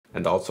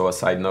And also a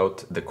side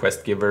note, the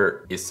quest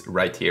giver is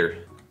right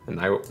here. And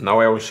now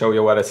I will show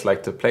you what it's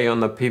like to play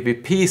on a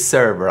PvP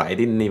server. I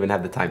didn't even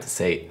have the time to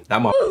say it.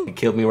 That motherfucker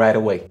killed me right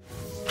away.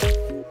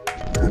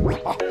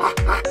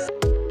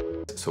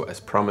 So as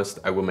promised,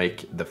 I will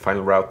make the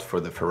final route for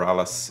the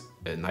Feralas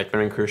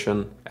Nightmare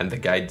Incursion and the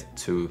guide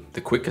to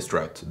the quickest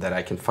route that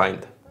I can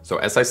find. So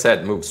as I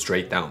said, move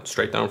straight down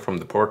from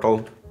the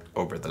portal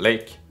over the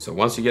lake. So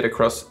once you get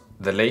across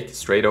the lake,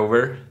 straight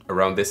over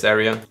around this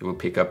area, you will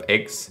pick up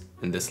eggs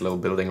in this little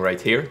building right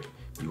here.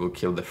 You will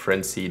kill the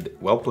frenzied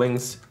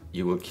whelplings,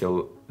 you will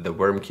kill the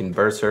wormkin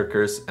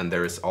berserkers, and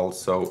there is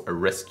also a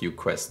rescue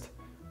quest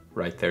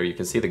right there. You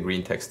can see the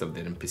green text of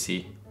the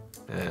NPC.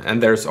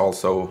 And there's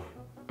also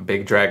a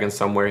big dragon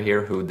somewhere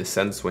here who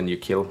descends when you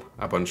kill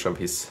a bunch of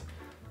his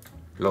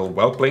little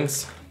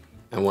whelplings.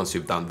 And once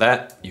you've done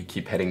that, you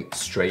keep heading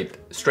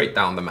straight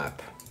down the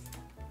map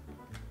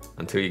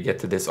until you get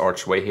to this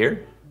archway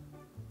here.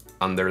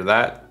 Under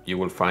that, you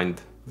will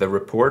find the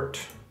report.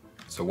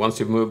 So once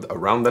you've moved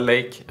around the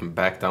lake and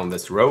back down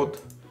this road,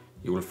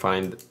 you will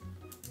find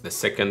the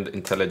second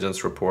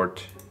intelligence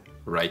report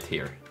right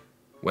here.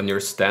 When you're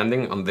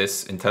standing on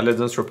this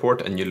intelligence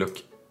report and you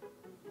look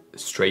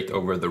straight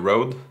over the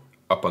road,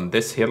 up on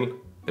this hill,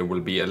 there will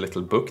be a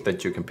little book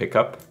that you can pick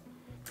up.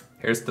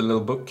 Here's the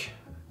little book.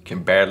 You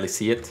can barely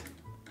see it.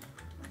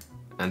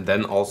 And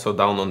then also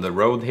down on the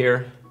road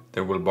here,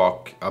 there will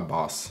be a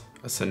boss,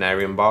 a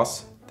Cenarian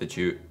boss that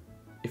you,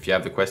 if you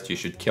have the quest, you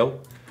should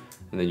kill.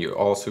 And then you're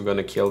also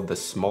gonna kill the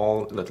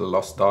small little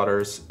lost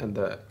daughters and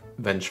the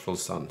vengeful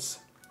sons.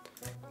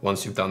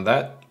 Once you've done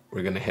that,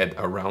 we're gonna head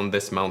around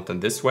this mountain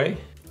this way.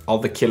 All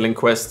the killing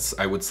quests,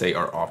 I would say,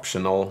 are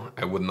optional.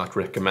 I would not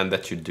recommend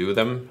that you do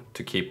them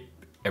to keep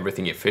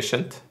everything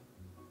efficient.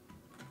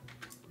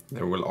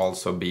 There will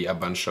also be a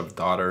bunch of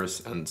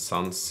daughters and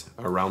sons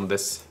around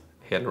this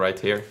hill right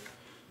here,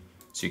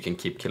 so you can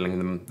keep killing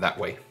them that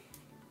way.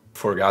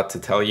 Forgot to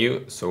tell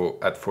you, so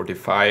at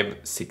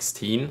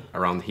 45:16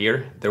 around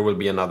here, there will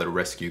be another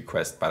rescue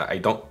quest, but I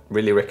don't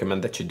really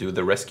recommend that you do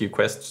the rescue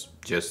quests.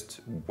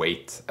 Just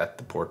wait at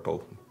the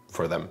portal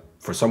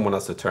for someone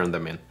else to turn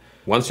them in.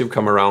 Once you've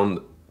come around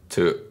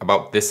to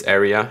about this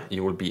area,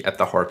 you will be at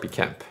the harpy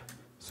camp.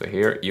 So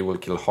here you will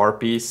kill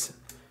harpies.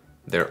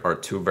 There are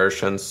two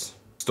versions,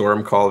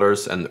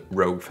 stormcallers and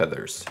rogue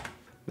feathers.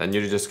 Then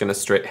you're just gonna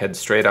head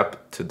straight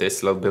up to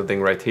this little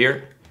building right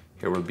here.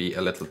 Here will be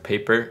a little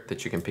paper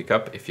that you can pick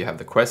up if you have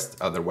the quest.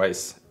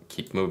 Otherwise,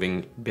 keep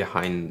moving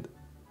behind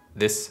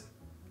this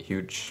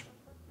huge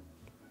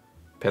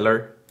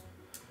pillar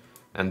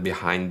and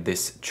behind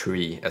this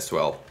tree as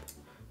well.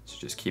 So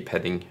just keep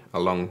heading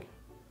along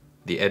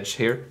the edge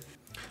here.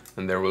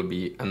 And there will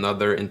be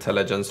another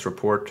intelligence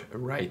report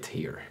right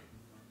here.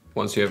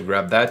 Once you have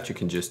grabbed that, you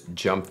can just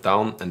jump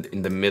down, and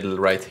in the middle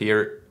right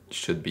here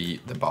should be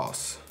the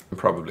boss. I'm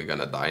probably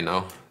gonna die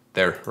now.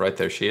 There, right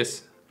there she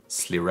is.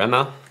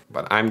 Slirena,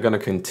 but I'm gonna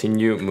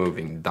continue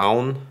moving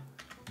down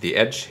the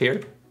edge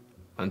here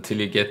until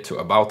you get to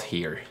about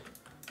here,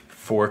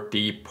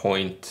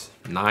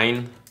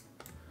 40.9.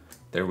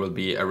 There will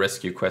be a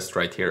rescue quest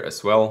right here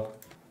as well.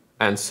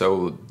 And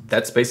so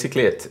that's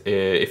basically it.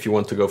 If you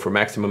want to go for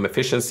maximum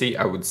efficiency,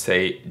 I would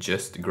say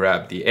just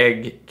grab the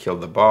egg, kill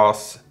the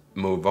boss,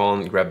 move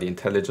on, grab the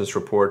intelligence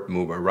report,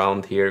 move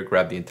around here,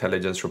 grab the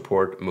intelligence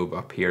report, move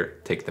up here,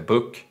 take the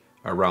book,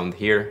 around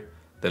here,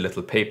 the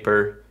little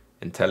paper,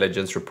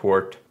 intelligence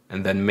report,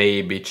 and then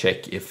maybe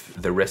check if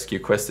the rescue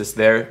quest is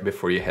there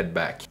before you head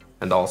back.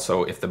 And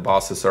also if the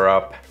bosses are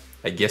up,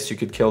 I guess you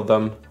could kill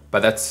them,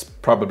 but that's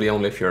probably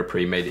only if you're a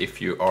pre-made.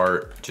 If you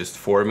are just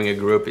forming a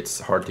group, it's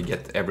hard to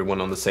get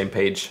everyone on the same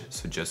page,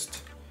 so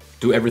just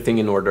do everything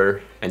in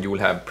order and you will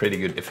have pretty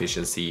good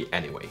efficiency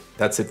anyway.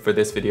 That's it for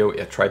this video.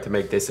 I tried to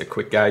make this a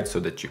quick guide so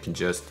that you can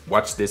just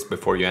watch this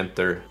before you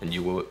enter and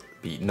you will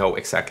know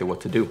exactly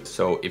what to do.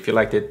 So if you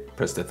liked it,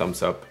 press the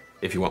thumbs up.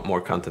 If you want more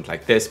content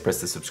like this,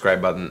 press the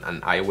subscribe button,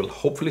 and I will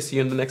hopefully see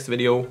you in the next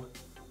video.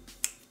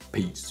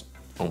 Peace.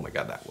 Oh my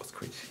god, that was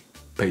crazy.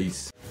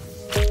 Peace.